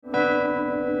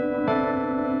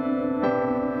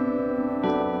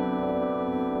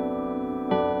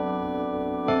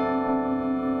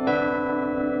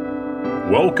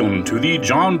Welcome to the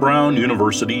John Brown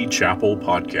University Chapel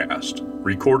Podcast,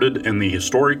 recorded in the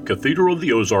historic Cathedral of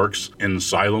the Ozarks in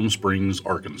Siloam Springs,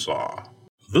 Arkansas.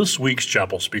 This week's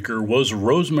chapel speaker was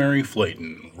Rosemary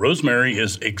Flayton. Rosemary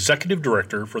is Executive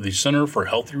Director for the Center for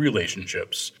Healthy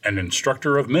Relationships and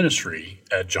Instructor of Ministry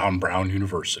at John Brown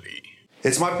University.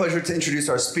 It's my pleasure to introduce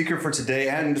our speaker for today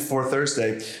and for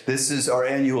Thursday. This is our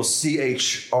annual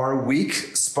CHR Week,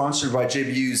 sponsored by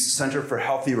JBU's Center for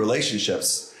Healthy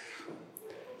Relationships.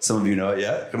 Some of you know it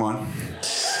yet. Come on.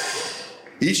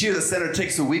 Each year, the center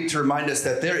takes a week to remind us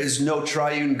that there is no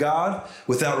triune God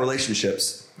without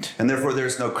relationships. And therefore,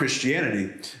 there's no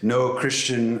Christianity, no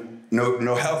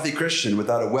healthy Christian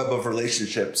without a web of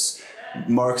relationships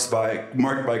marked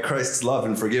by Christ's love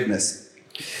and forgiveness.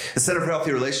 The Center for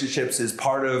Healthy Relationships is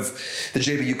part of the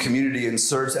JBU community and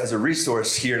serves as a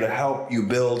resource here to help you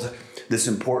build this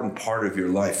important part of your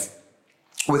life.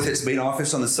 With its main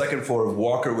office on the second floor of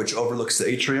Walker, which overlooks the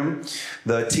atrium,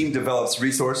 the team develops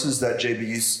resources that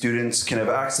JBU students can have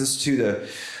access to,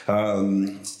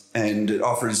 and it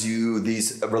offers you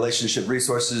these relationship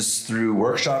resources through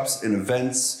workshops and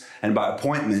events and by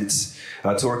appointment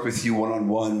to work with you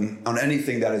one-on-one on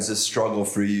anything that is a struggle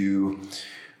for you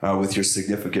with your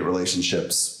significant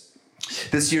relationships.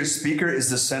 This year's speaker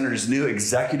is the center's new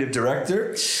executive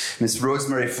director, Ms.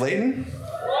 Rosemary Flayton.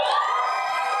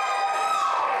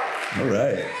 All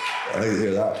right, I like to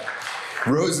hear that.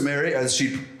 Rosemary, as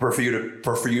she'd prefer you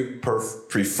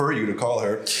to call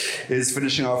her, is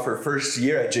finishing off her first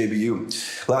year at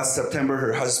JBU. Last September,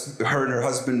 her and her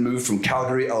husband moved from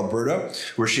Calgary, Alberta,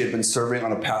 where she had been serving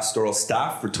on a pastoral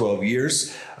staff for 12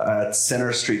 years at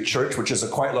Center Street Church, which is a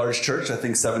quite large church, I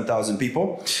think 7,000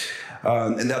 people.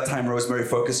 In that time, Rosemary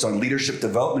focused on leadership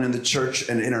development in the church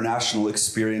and international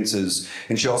experiences.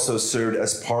 And she also served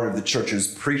as part of the church's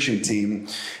preaching team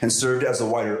and served as a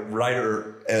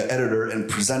writer, editor, and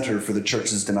presenter for the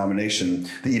church's denomination,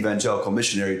 the Evangelical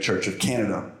Missionary Church of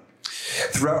Canada.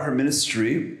 Throughout her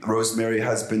ministry, Rosemary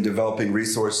has been developing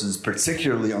resources,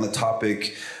 particularly on the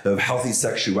topic of healthy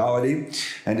sexuality,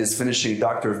 and is finishing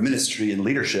Doctor of Ministry in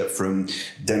Leadership from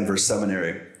Denver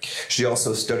Seminary. She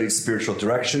also studied spiritual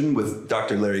direction with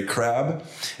Dr. Larry Crabb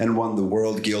and won the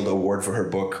World Guild Award for her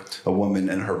book, A Woman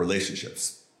and Her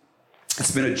Relationships.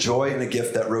 It's been a joy and a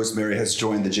gift that Rosemary has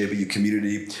joined the JBU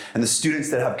community, and the students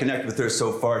that have connected with her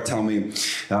so far tell me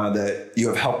that you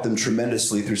have helped them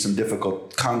tremendously through some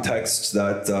difficult contexts,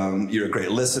 that you're a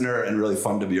great listener and really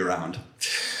fun to be around.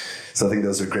 So I think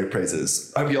those are great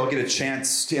praises. I hope you all get a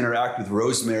chance to interact with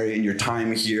Rosemary in your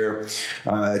time here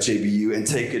at JBU and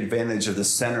take advantage of the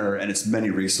center and its many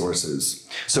resources.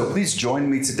 So please join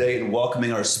me today in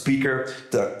welcoming our speaker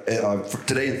for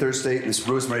today and Thursday, Ms.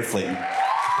 Rosemary Flayton.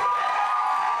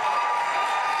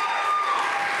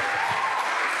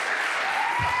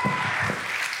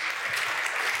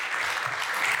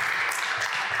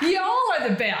 Y'all are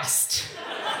the best.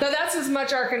 Now that's as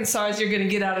much Arkansas as you're going to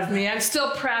get out of me. I'm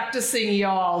still practicing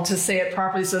y'all to say it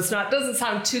properly, so it doesn't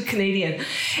sound too Canadian.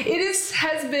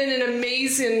 Has been an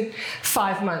amazing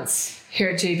 5 months here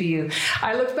at JBU.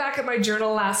 I looked back at my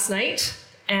journal last night,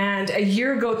 and a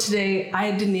year ago today, I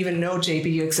didn't even know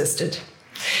JBU existed.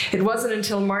 It wasn't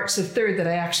until March the 3rd that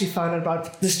I actually found out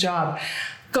about this job.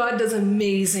 God does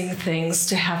amazing things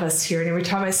to have us here. And every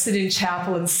time I sit in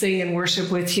chapel and sing and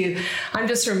worship with you, I'm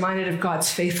just reminded of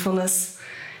God's faithfulness,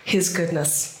 His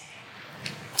goodness.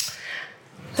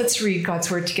 Let's read God's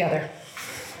word together.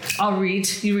 I'll read,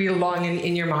 you read along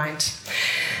in your mind.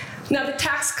 Now the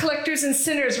tax collectors and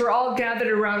sinners were all gathered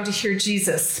around to hear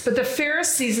Jesus. But the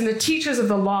Pharisees and the teachers of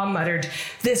the law muttered,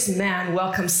 "This man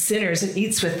welcomes sinners and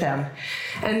eats with them."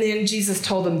 And then Jesus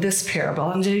told them this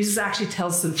parable. And Jesus actually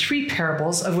tells them 3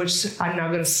 parables, of which I'm now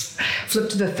going to flip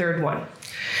to the third one.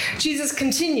 Jesus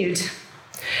continued,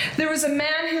 "There was a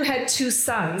man who had 2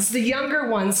 sons. The younger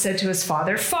one said to his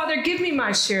father, 'Father, give me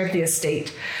my share of the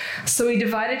estate.' So he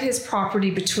divided his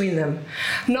property between them.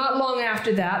 Not long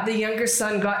after that, the younger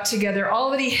son got together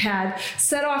all that he had,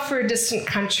 set off for a distant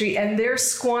country, and there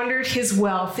squandered his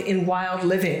wealth in wild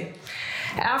living.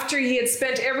 After he had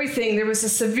spent everything, there was a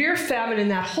severe famine in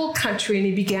that whole country, and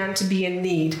he began to be in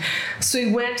need. So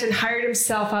he went and hired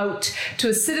himself out to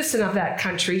a citizen of that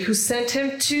country, who sent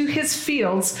him to his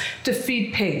fields to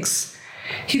feed pigs.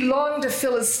 He longed to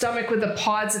fill his stomach with the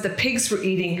pods that the pigs were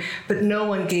eating, but no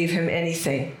one gave him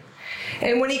anything.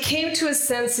 And when he came to his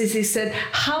senses, he said,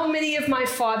 'How many of my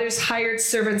father's hired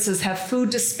servants have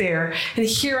food to spare, and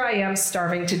here I am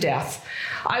starving to death?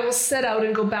 I will set out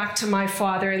and go back to my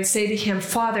father and say to him,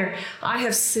 Father, I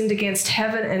have sinned against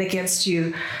heaven and against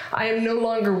you. I am no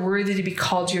longer worthy to be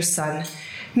called your son.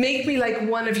 Make me like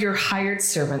one of your hired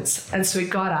servants." And so he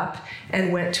got up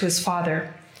and went to his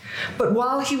father. But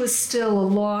while he was still a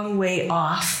long way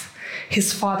off,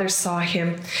 his father saw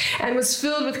him and was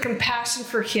filled with compassion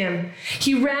for him.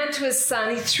 He ran to his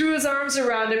son, he threw his arms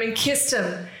around him and kissed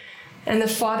him. And the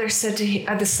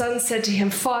son said to him,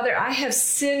 "Father, I have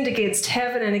sinned against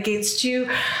heaven and against you.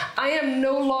 I am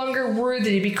no longer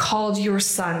worthy to be called your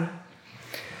son."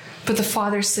 But the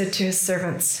father said to his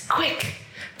servants, "Quick,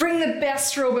 bring the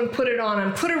best robe and put it on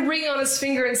him. Put a ring on his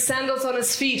finger and sandals on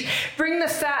his feet. Bring the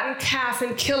fattened calf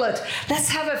and kill it. Let's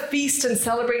have a feast and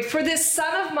celebrate. For this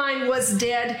son of mine was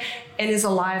dead and is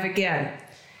alive again.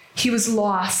 He was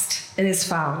lost and is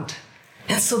found."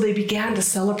 And so they began to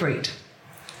celebrate.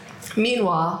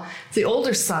 Meanwhile, the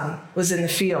older son was in the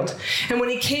field. And when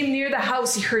he came near the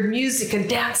house, he heard music and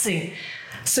dancing.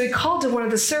 So he called to one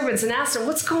of the servants and asked him,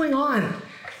 "What's going on?"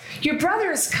 "Your brother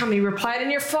has come," he replied, "and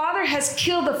your father has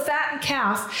killed the fattened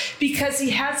calf because he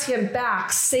has him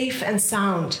back safe and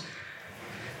sound."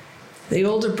 The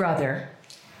older brother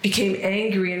became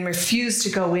angry and refused to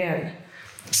go in.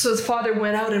 So his father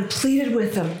went out and pleaded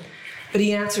with him. But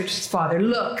he answered his father,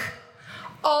 "Look,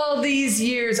 all these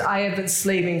years I have been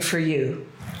slaving for you,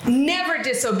 never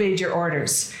disobeyed your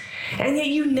orders, and yet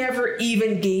you never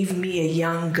even gave me a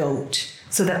young goat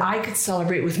so that I could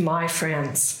celebrate with my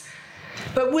friends.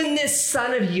 But when this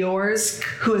son of yours,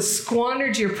 who has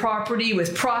squandered your property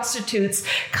with prostitutes,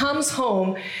 comes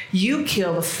home, you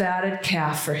kill the fatted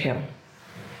calf for him."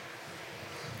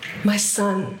 "My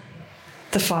son,"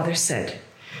 the father said,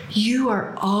 "you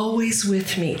are always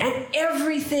with me, and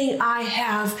everything I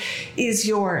have is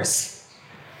yours.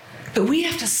 But we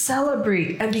have to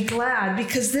celebrate and be glad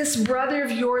because this brother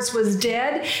of yours was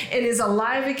dead and is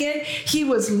alive again. He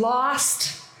was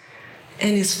lost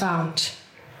and is found."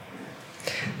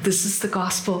 This is the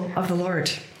gospel of the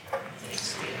Lord.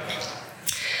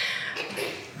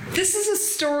 This is a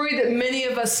story that many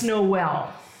of us know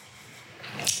well.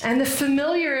 And the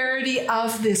familiarity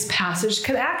of this passage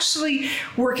can actually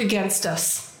work against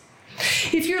us.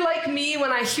 If you're like me,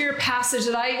 when I hear a passage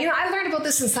that I learned about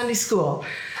this in Sunday school,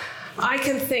 I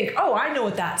can think, "Oh, I know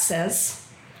what that says."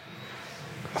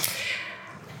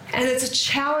 And it's a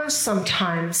challenge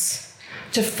sometimes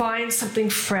to find something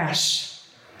fresh,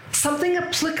 something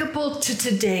applicable to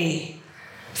today,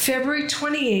 February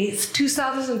 28th,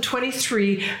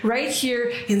 2023, right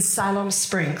here in Siloam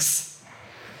Springs.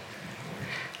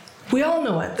 We all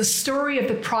know it, the story of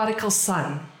the prodigal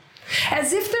son.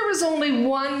 As if there was only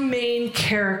one main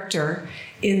character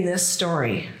in this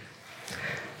story.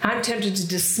 I'm tempted to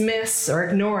dismiss or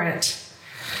ignore it,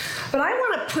 but I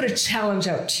want to put a challenge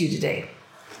out to you today.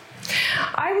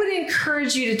 I would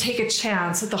encourage you to take a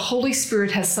chance that the Holy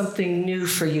Spirit has something new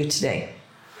for you today.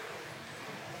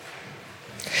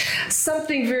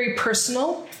 Something very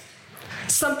personal,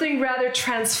 something rather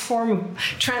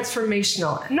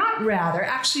transformational. Not rather,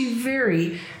 actually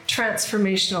very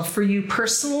transformational for you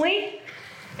personally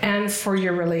and for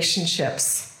your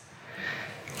relationships.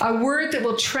 A word that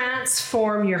will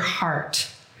transform your heart.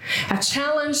 A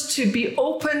challenge to be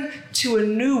open to a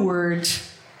new word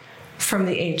from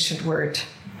the ancient word.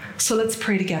 So let's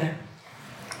pray together.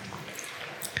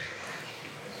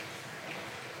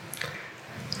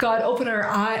 God, open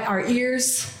our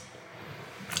ears,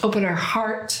 open our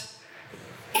heart,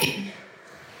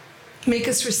 make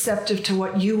us receptive to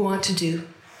what you want to do.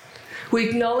 We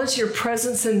acknowledge your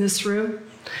presence in this room,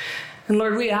 and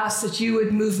Lord, we ask that you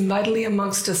would move mightily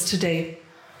amongst us today.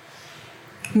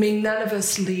 May none of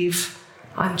us leave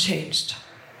unchanged.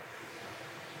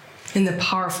 In the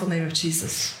powerful name of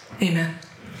Jesus, amen.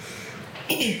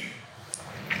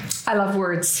 I love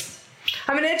words.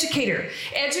 I'm an educator.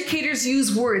 Educators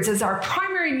use words as our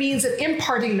primary means of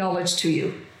imparting knowledge to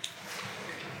you.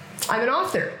 I'm an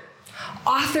author.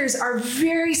 Authors are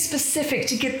very specific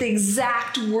to get the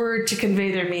exact word to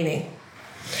convey their meaning.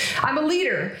 I'm a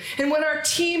leader, and when our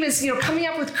team is coming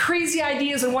up with crazy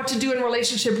ideas on what to do in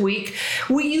Relationship Week,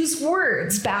 we use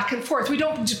words back and forth. We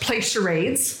don't play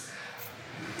charades.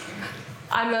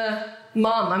 I'm a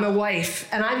mom, I'm a wife,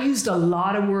 and I've used a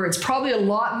lot of words, probably a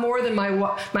lot more than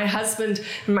my husband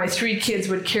and my 3 kids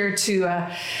would care to.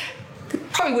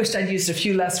 Probably wished I'd used a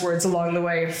few less words along the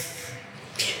way.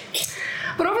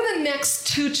 But over the next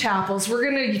 2 chapels, we're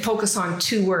going to focus on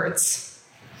 2 words.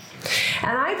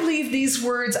 And I believe these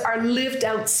words are lived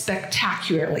out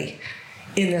spectacularly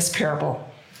in this parable.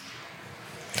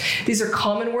 These are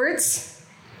common words.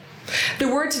 The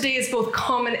word today is both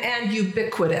common and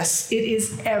ubiquitous. It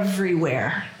is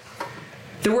everywhere.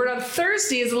 The word on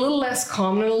Thursday is a little less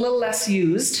common and a little less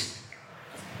used.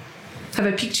 Have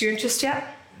I piqued your interest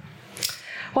yet?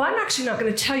 Well, I'm actually not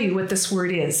going to tell you what this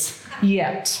word is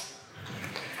yet.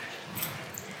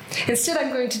 Instead,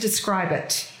 I'm going to describe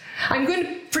it. I'm going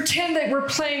to pretend that we're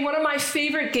playing one of my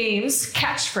favorite games,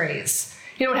 catchphrase.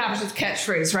 You know what happens with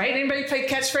catchphrase, right? Anybody play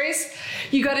catchphrase?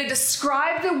 You got to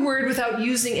describe the word without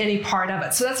using any part of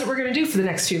it. So that's what we're going to do for the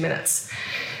next few minutes.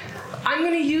 I'm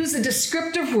going to use a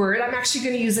descriptive word. I'm actually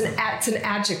going to use an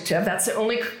adjective. That's the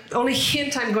only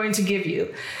hint I'm going to give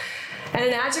you. And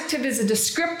an adjective is a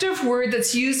descriptive word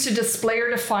that's used to display or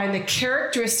define the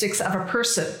characteristics of a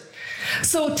person.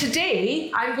 So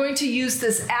today, I'm going to use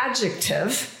this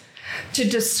adjective to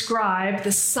describe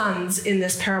the sons in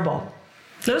this parable.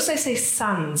 Notice I say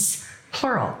sons,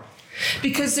 plural,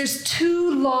 because there's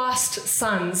 2 lost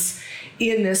sons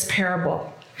in this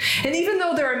parable. And even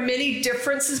though there are many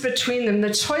differences between them,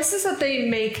 the choices that they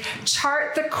make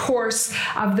chart the course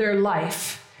of their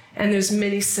life, and there's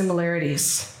many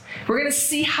similarities. We're going to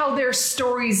see how their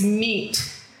stories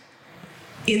meet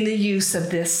in the use of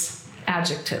this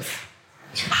adjective.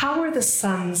 How are the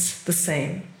sons the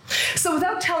same? So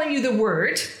without telling you the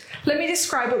word, let me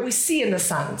describe what we see in the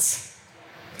sons.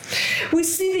 We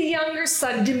see the younger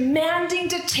son demanding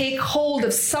to take hold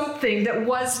of something that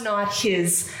was not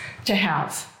his to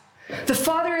have. The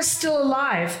father is still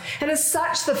alive, and as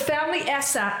such, the family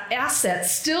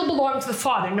assets still belong to the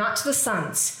father, not to the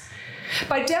sons.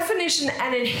 By definition,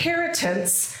 an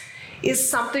inheritance is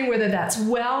something, whether that's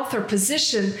wealth or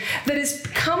position, that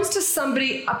comes to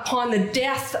somebody upon the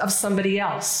death of somebody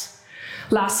else.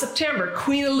 Last September,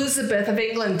 Queen Elizabeth of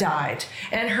England died,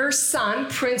 and her son,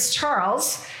 Prince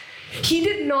Charles, he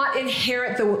did not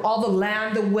inherit all the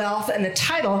land, the wealth, and the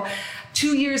title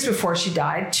 2 years before she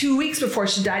died, 2 weeks before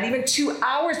she died, even 2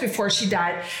 hours before she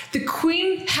died. The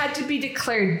queen had to be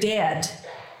declared dead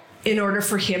in order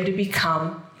for him to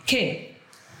become king.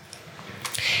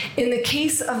 In the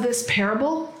case of this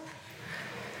parable,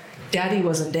 Daddy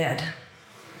wasn't dead.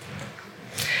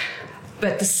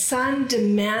 But the son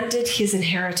demanded his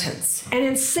inheritance. And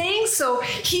in saying so,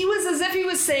 he was as if he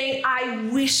was saying, I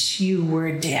wish you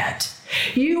were dead.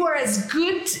 You are as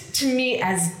good to me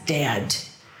as dead.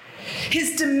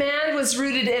 His demand was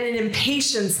rooted in an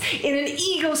impatience, in an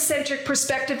egocentric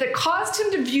perspective that caused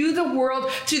him to view the world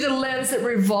through the lens that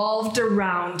revolved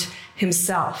around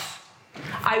himself.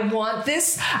 I want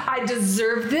this. I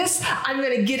deserve this. I'm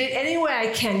going to get it any way I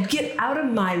can. Get out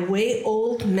of my way,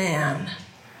 old man.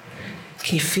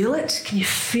 Can you feel it? Can you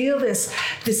feel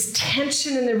this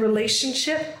tension in the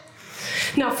relationship?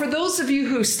 Now, for those of you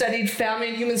who studied family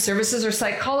and human services or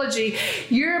psychology,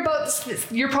 you're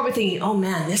probably thinking, oh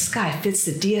man, this guy fits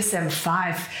the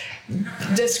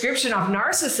DSM-5 description of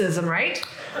narcissism, right?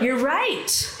 You're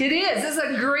right. It is. This is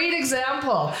a great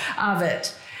example of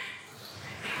it.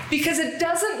 Because it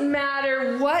doesn't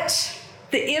matter what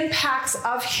the impacts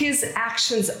of his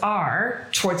actions are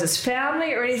towards his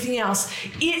family or anything else,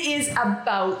 it is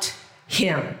about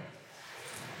him.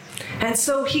 And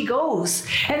so he goes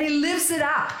and he lives it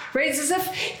up, right? It's as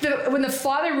if when the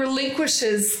father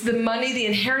relinquishes the money, the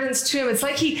inheritance to him, it's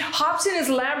like he hops in his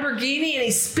Lamborghini and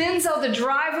he spins out the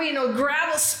driveway,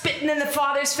 gravel spitting in the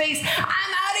father's face. I'm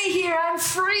out of here, I'm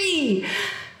free.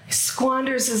 He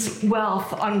squanders his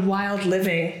wealth on wild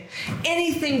living,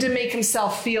 anything to make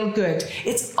himself feel good.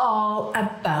 It's all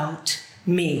about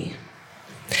me.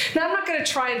 Now, I'm not going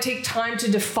to try and take time to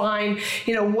define,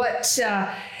 what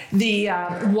the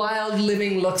wild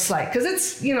living looks like. Because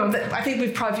it's, I think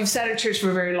if you've sat in church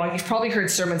for very long, you've probably heard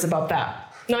sermons about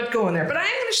that. Not going there. But I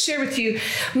am going to share with you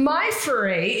my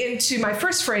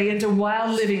first foray into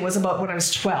wild living was about when I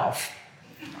was 12.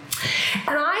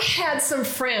 And I had some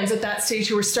friends at that stage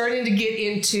who were starting to get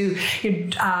into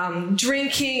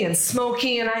drinking and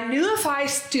smoking. And I knew if I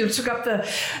took up the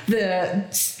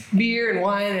beer and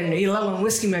wine and let alone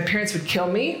whiskey, my parents would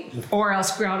kill me or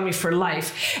else ground me for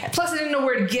life. Plus, I didn't know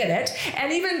where to get it.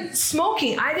 And even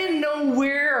smoking, I didn't know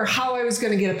where or how I was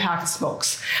going to get a pack of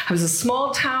smokes. I was a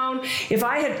small town. If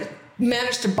I had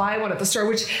managed to buy one at the store,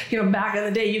 which, back in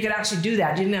the day, you could actually do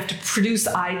that. You didn't have to produce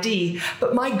ID.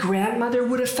 But my grandmother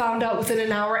would have found out within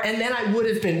an hour, and then I would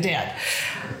have been dead.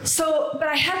 But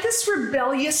I had this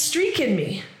rebellious streak in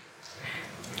me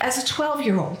as a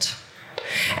 12-year-old.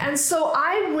 And so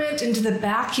I went into the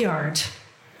backyard,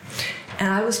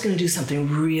 and I was going to do something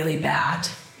really bad.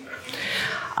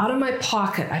 Out of my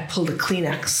pocket, I pulled a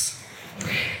Kleenex,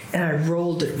 and I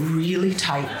rolled it really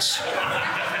tight.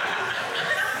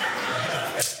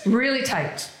 Really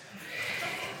tight.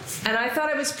 And I thought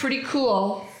I was pretty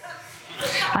cool.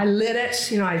 I lit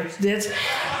it, and I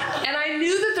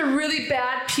knew that the really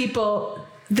bad people,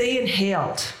 they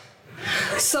inhaled.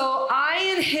 So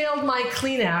I inhaled my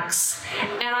Kleenex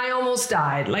and I almost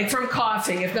died, like from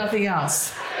coughing, if nothing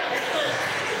else.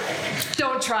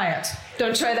 Don't try it.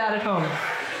 Don't try that at home.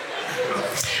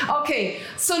 Okay,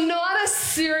 so not a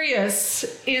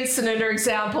serious incident or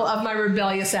example of my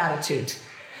rebellious attitude,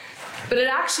 but it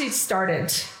actually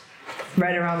started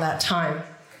right around that time,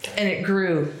 and it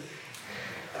grew,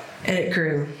 and it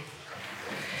grew.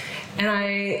 And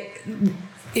I,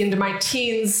 into my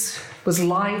teens, was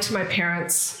lying to my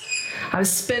parents. I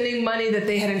was spending money that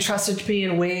they had entrusted to me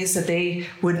in ways that they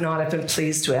would not have been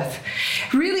pleased with.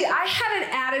 Really, I had an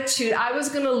attitude I was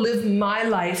going to live my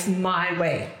life my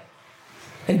way.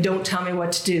 And don't tell me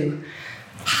what to do.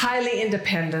 Highly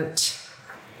independent.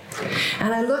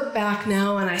 And I look back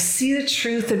now and I see the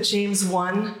truth of James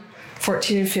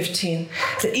 1:14 and 15.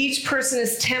 That each person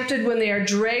is tempted when they are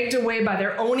dragged away by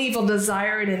their own evil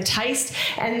desire and enticed.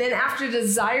 And then after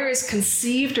desire is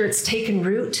conceived or it's taken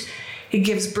root, it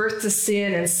gives birth to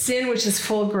sin. And sin, which is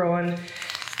full grown,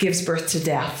 gives birth to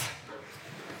death.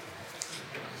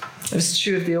 It was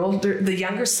true of the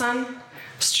younger son.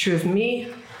 It was true of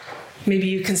me. Maybe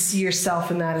you can see yourself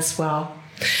in that as well.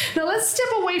 Now let's step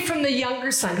away from the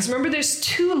younger son, because remember there's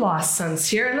two lost sons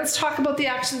here, and let's talk about the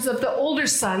actions of the older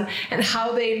son and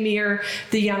how they mirror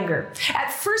the younger.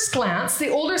 At first glance, the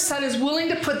older son is willing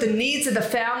to put the needs of the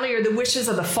family or the wishes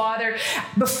of the father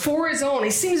before his own. He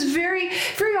seems very,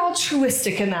 very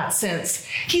altruistic in that sense.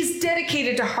 He's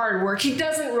dedicated to hard work. He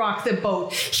doesn't rock the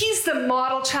boat. He's the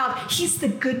model child. He's the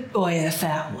good boy of the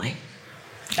family,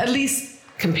 at least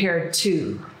compared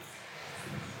to.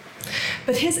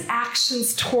 But his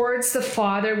actions towards the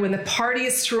father when the party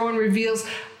is thrown reveals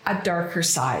a darker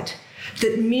side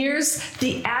that mirrors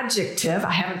the adjective,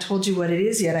 I haven't told you what it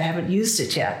is yet, I haven't used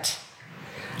it yet,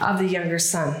 of the younger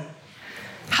son.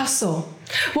 How so?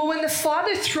 Well, when the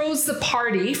father throws the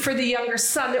party for the younger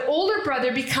son, the older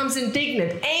brother becomes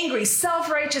indignant, angry,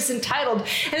 self-righteous, entitled,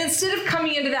 and instead of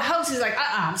coming into the house, he's like,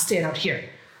 I'm staying out here.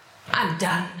 I'm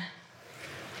done.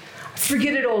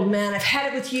 Forget it, old man. I've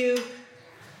had it with you.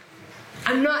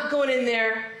 I'm not going in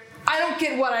there. I don't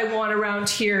get what I want around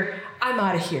here. I'm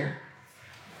out of here.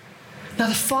 Now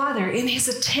the father, in his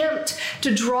attempt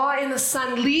to draw in the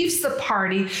son, leaves the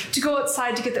party to go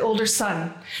outside to get the older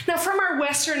son. Now from our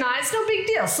Western eyes, no big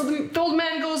deal. So the old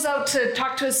man goes out to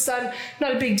talk to his son,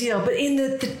 not a big deal. But in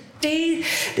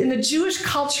the Jewish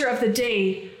culture of the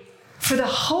day, for the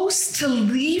host to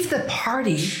leave the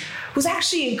party was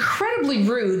actually incredibly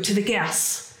rude to the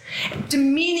guests.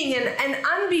 Demeaning and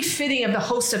unbefitting of the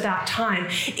host of that time.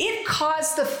 It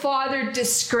caused the father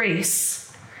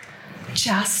disgrace,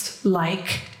 just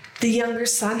like the younger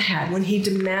son had when he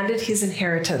demanded his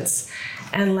inheritance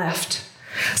and left.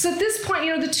 So at this point,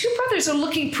 the two brothers are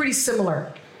looking pretty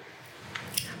similar.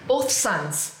 Both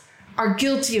sons are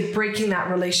guilty of breaking that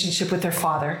relationship with their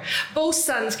father. Both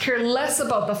sons care less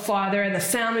about the father and the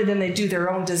family than they do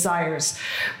their own desires.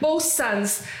 Both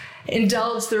sons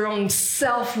indulge their own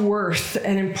self-worth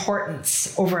and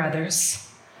importance over others.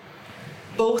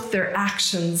 Both their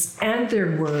actions and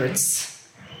their words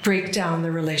break down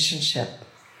the relationship.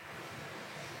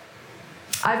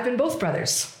 I've been both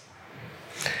brothers.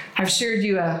 I've shared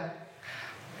you a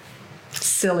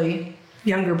silly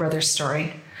younger brother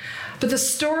story, but the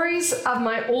stories of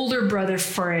my older brother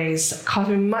forays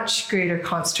caused me much greater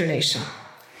consternation.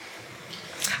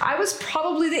 I was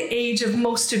probably the age of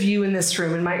most of you in this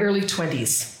room, in my early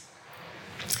 20s.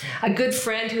 A good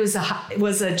friend who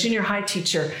was a junior high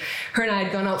teacher, her and I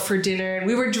had gone out for dinner, and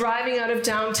we were driving out of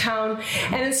downtown,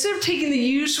 and instead of taking the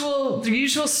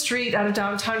usual street out of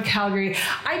downtown Calgary,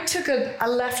 I took a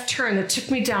left turn that took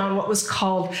me down what was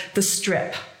called the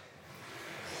Strip.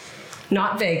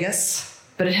 Not Vegas,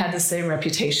 but it had the same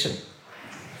reputation.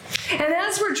 And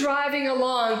as we're driving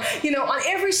along, on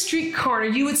every street corner,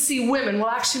 you would see women. Well,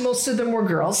 actually, most of them were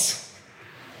girls.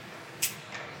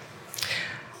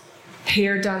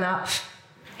 Hair done up,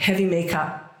 heavy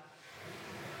makeup,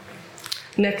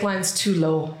 necklines too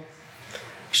low,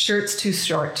 shirts too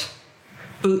short,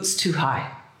 boots too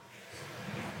high.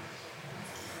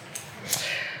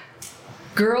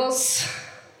 Girls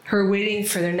who are waiting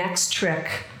for their next trick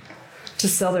to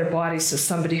sell their bodies to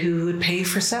somebody who would pay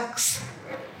for sex.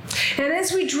 And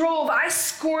as we drove, I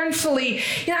scornfully,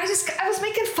 I was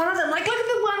making fun of them. Like, look at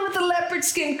the one with the leopard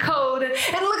skin coat, and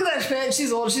look at that man,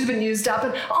 she's old, she's been used up,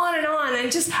 and on and on.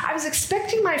 And I was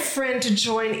expecting my friend to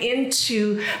join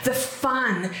into the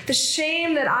fun, the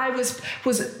shame that I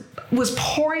was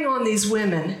pouring on these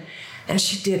women, and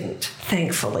she didn't,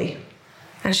 thankfully.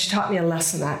 And she taught me a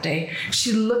lesson that day.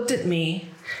 She looked at me,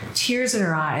 tears in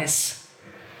her eyes.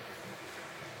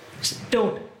 She said,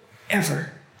 "Don't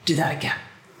ever do that again."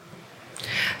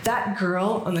 That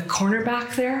girl on the corner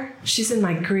back there, she's in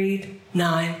my grade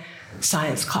 9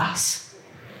 science class.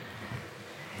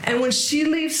 And when she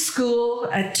leaves school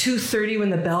at 2:30 when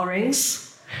the bell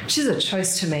rings, she has a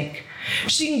choice to make.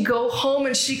 She can go home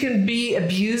and she can be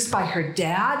abused by her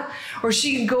dad, or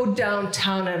she can go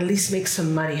downtown and at least make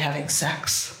some money having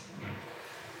sex.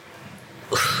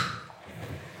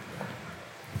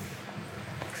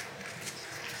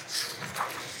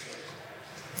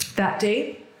 That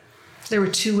day, there were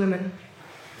 2 women,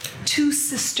 2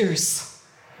 sisters.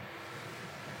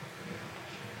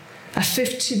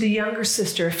 The younger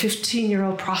sister, a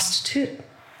 15-year-old prostitute,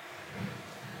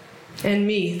 and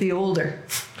me, the older,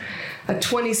 a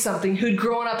 20-something who'd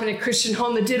grown up in a Christian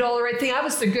home that did all the right thing. I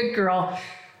was the good girl.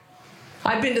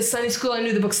 I'd been to Sunday school. I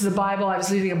knew the books of the Bible. I was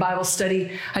leading a Bible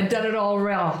study. I'd done it all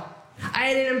well. I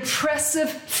had an impressive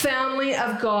family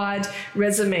of God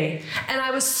resume. And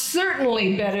I was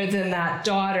certainly better than that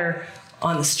daughter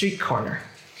on the street corner.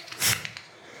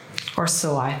 Or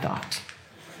so I thought.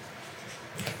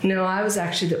 No, I was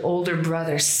actually the older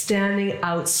brother, standing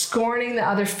out, scorning the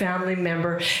other family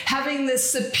member, having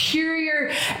this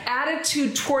superior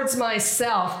attitude towards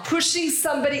myself, pushing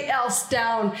somebody else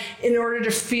down in order to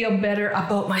feel better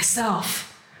about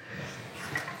myself.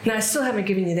 Now, I still haven't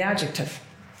given you the adjective.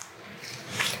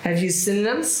 I've used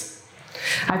synonyms.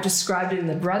 I've described it in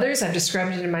the brothers. I've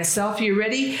described it in myself. Are you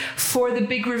ready for the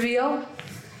big reveal?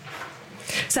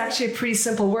 It's actually a pretty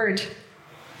simple word.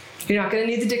 You're not going to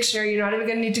need the dictionary. You're not even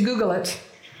going to need to Google it.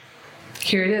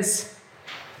 Here it is.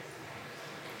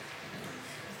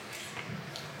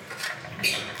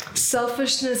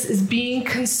 Selfishness is being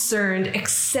concerned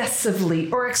excessively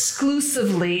or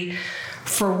exclusively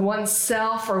for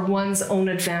oneself or one's own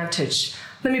advantage.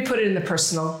 Let me put it in the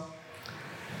personal.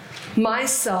 My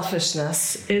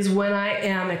selfishness is when I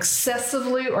am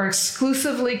excessively or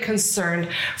exclusively concerned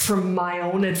for my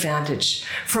own advantage,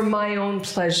 for my own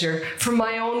pleasure, for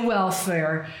my own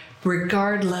welfare,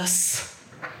 regardless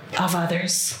of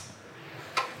others.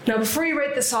 Now, before you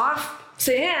write this off,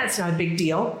 say, yeah, it's not a big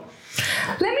deal.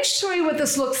 Let me show you what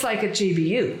this looks like at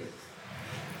JBU.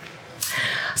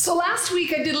 So last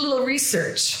week I did a little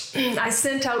research. I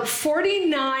sent out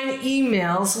 49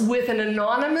 emails with an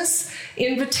anonymous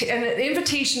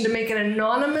invitation to make an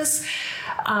anonymous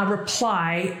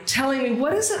reply telling me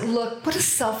what does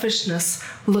selfishness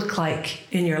look like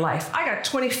in your life? I got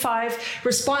 25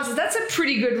 responses. That's a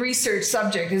pretty good research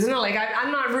subject, isn't it? Like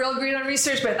I'm not real great on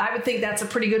research, but I would think that's a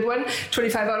pretty good one,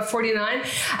 25 out of 49.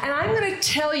 And I'm going to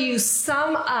tell you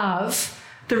some of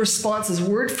the responses,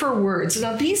 word for word. So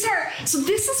this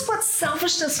is what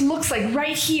selfishness looks like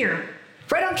right here,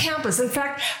 right on campus. In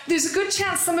fact, there's a good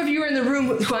chance some of you are in the room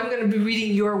who I'm going to be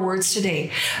reading your words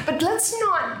today. But let's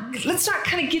not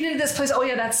kind of get into this place, oh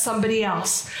yeah, that's somebody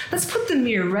else. Let's put the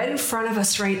mirror right in front of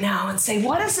us right now and say,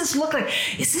 what does this look like?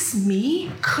 Is this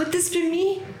me? Could this be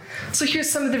me? So here's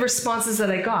some of the responses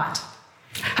that I got.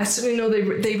 I certainly know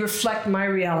they reflect my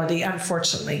reality,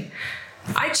 unfortunately.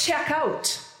 I check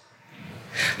out.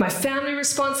 My family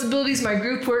responsibilities, my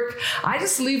group work, I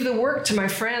just leave the work to my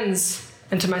friends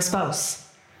and to my spouse.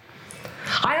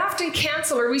 I often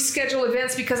cancel or reschedule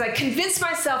events because I convince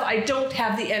myself I don't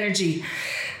have the energy,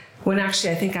 when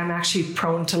actually I think I'm actually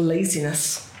prone to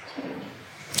laziness.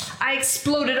 I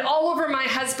exploded all over my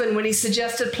husband when he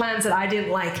suggested plans that I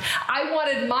didn't like. I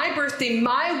wanted my birthday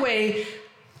my way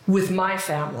with my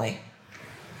family.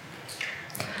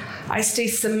 I stay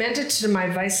cemented to my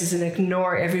vices and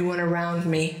ignore everyone around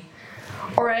me.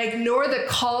 Or I ignore the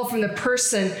call from the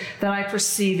person that I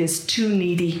perceive as too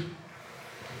needy.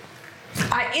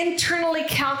 I internally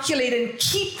calculate and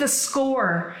keep the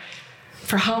score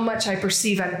for how much I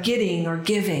perceive I'm getting or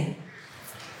giving.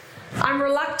 I'm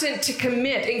reluctant to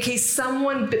commit in case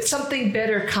something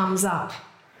better comes up.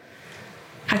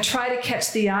 I try to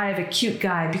catch the eye of a cute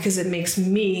guy because it makes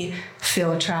me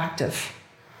feel attractive.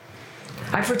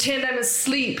 I pretend I'm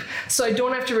asleep so I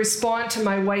don't have to respond to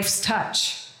my wife's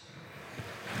touch.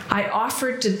 I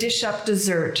offered to dish up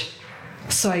dessert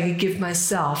so I could give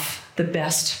myself the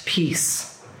best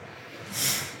peace.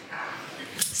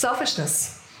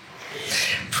 Selfishness.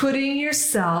 Putting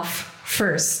yourself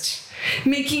first.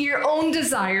 Making your own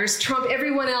desires trump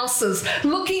everyone else's.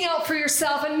 Looking out for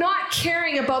yourself and not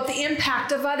caring about the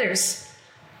impact of others.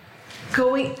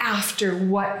 Going after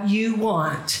what you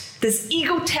want. This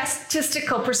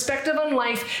egotistical perspective on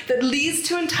life that leads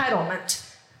to entitlement.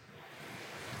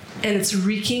 And it's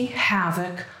wreaking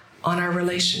havoc on our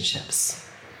relationships.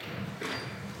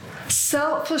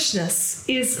 Selfishness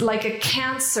is like a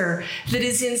cancer that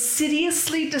is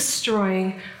insidiously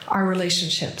destroying our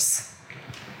relationships.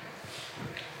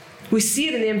 We see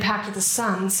it in the impact of the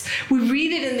sons. We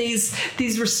read it in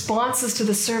these responses to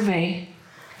the survey.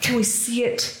 Can we see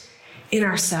it in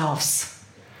ourselves?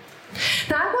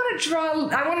 Now, I want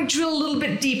to drill a little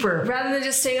bit deeper rather than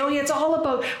just saying, oh yeah, it's all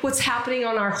about what's happening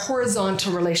on our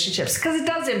horizontal relationships, because it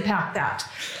does impact that.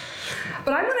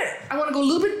 But I want to go a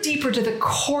little bit deeper to the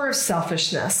core of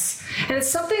selfishness. And it's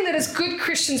something that as good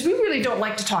Christians, we really don't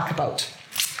like to talk about.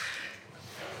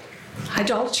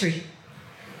 Idolatry.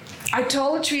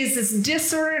 Idolatry is this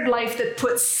disordered life that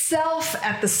puts self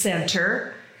at the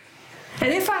center.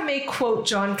 And if I may quote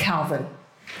John Calvin,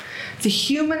 the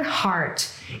human heart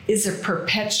is a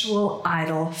perpetual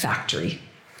idol factory.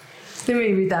 Let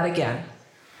me read that again.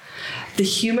 The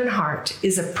human heart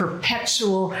is a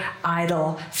perpetual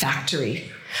idol factory.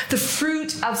 The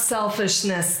fruit of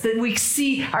selfishness that we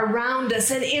see around us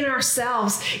and in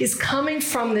ourselves is coming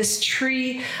from this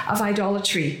tree of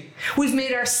idolatry. We've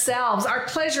made ourselves, our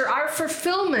pleasure, our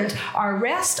fulfillment, our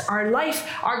rest, our life,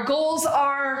 our goals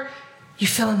are, you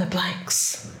fill in the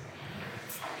blanks.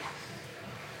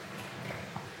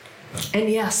 And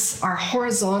yes, our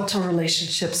horizontal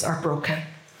relationships are broken,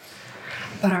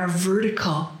 but our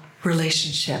vertical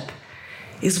relationship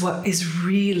is what is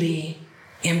really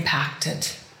impacted.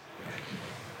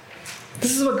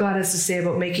 This is what God has to say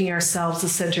about making ourselves the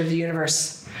center of the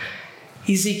universe.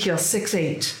 Ezekiel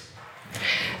 6:8.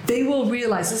 They will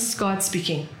realize, this is God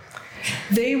speaking,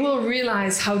 they will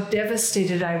realize how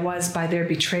devastated I was by their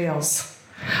betrayals,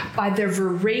 by their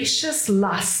voracious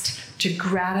lust to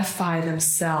gratify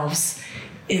themselves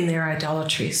in their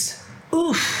idolatries.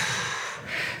 Oof,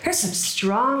 there's some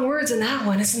strong words in that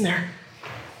one, isn't there?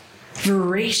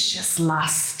 Voracious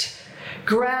lust,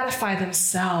 gratify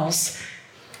themselves.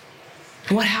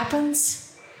 And what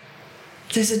happens?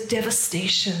 There's a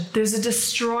devastation, there's a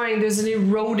destroying, there's an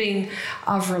eroding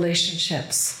of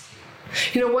relationships.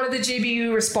 You know, one of the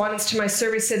JBU respondents to my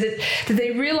survey said that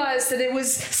they realized that it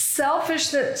was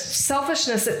selfishness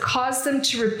that caused them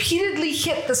to repeatedly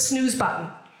hit the snooze button.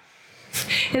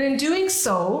 And in doing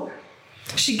so,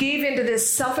 she gave into this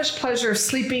selfish pleasure of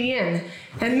sleeping in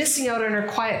and missing out on her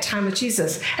quiet time with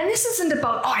Jesus. And this isn't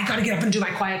about, I got to get up and do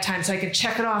my quiet time so I can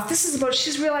check it off. This is about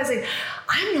she's realizing,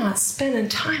 I'm not spending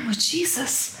time with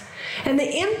Jesus. And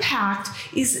the impact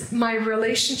is my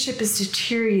relationship is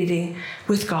deteriorating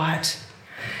with God.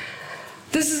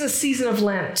 This is a season of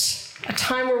Lent, a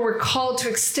time where we're called to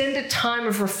extended time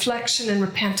of reflection and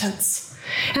repentance.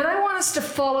 And I want us to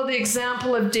follow the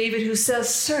example of David, who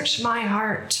says, search my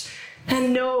heart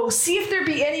and know, see if there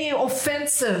be any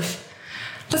offensive.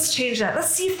 Let's change that.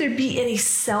 Let's see if there be any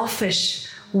selfish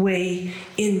way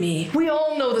in me. We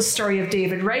all know the story of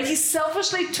David, right? He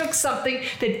selfishly took something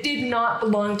that did not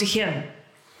belong to him.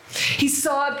 He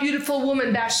saw a beautiful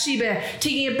woman, Bathsheba,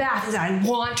 taking a bath. He said, I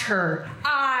want her.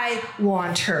 I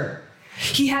want her.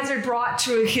 He has her brought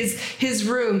to his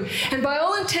room. And by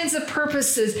all intents and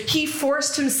purposes, he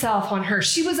forced himself on her.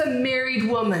 She was a married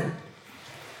woman.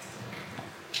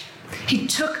 He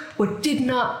took what did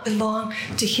not belong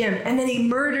to him, and then he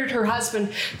murdered her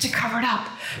husband to cover it up.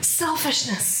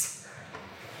 Selfishness.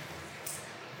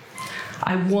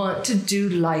 I want to do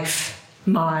life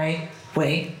my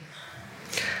way.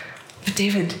 But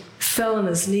David fell on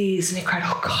his knees and he cried,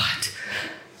 oh God,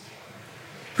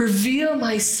 reveal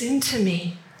my sin to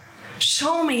me.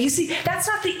 Show me. You see, that's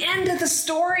not the end of the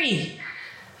story.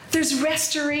 There's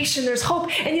restoration, there's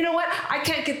hope. And you know what? I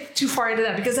can't get too far into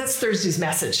that because that's Thursday's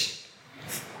message.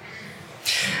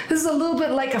 This is a little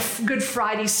bit like a Good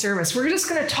Friday service. We're just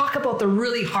going to talk about the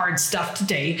really hard stuff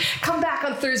today. Come back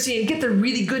on Thursday and get the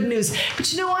really good news.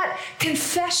 But you know what?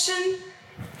 Confession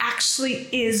actually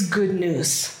is good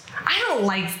news. I don't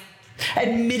like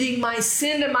admitting my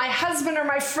sin to my husband or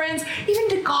my friends, even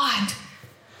to God.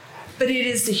 But it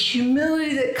is the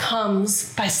humility that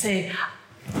comes by saying,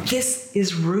 this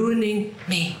is ruining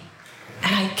me.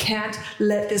 And I can't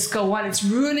let this go on. It's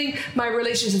ruining my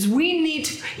relationships. We need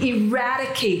to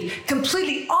eradicate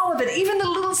completely all of it, even the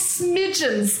little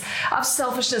smidgens of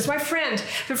selfishness. My friend,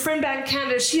 the friend back in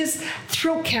Canada, she has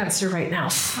throat cancer right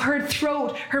now. Her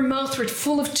throat, her mouth were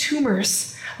full of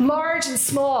tumors, large and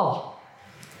small.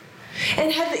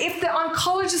 And if the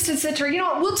oncologist had said to her, you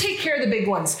know what, we'll take care of the big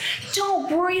ones.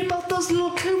 Don't worry about those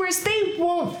little tumors. They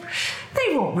won't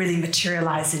really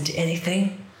materialize into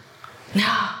anything.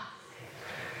 No.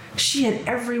 She had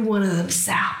every one of them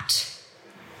sapped.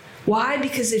 Why?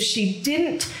 Because if she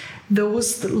didn't,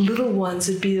 those little ones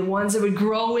would be the ones that would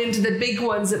grow into the big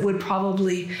ones that would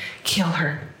probably kill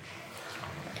her.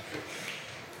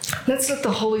 Let's let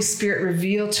the Holy Spirit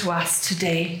reveal to us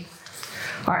today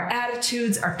our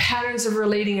attitudes, our patterns of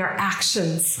relating, our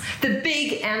actions, the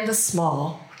big and the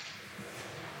small.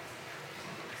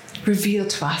 reveal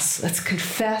to us. Let's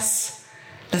confess.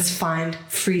 Let's find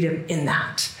freedom in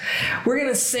that. We're going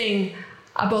to sing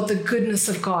about the goodness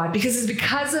of God, because it's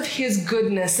because of his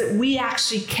goodness that we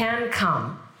actually can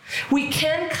come. We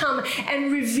can come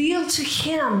and reveal to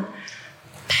him,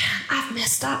 man, I've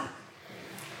messed up.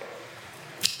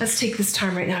 Let's take this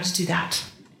time right now to do that.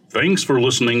 Thanks for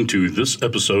listening to this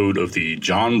episode of the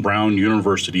John Brown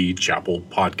University Chapel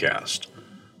Podcast.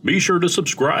 Be sure to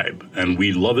subscribe, and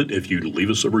we'd love it if you'd leave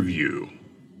us a review.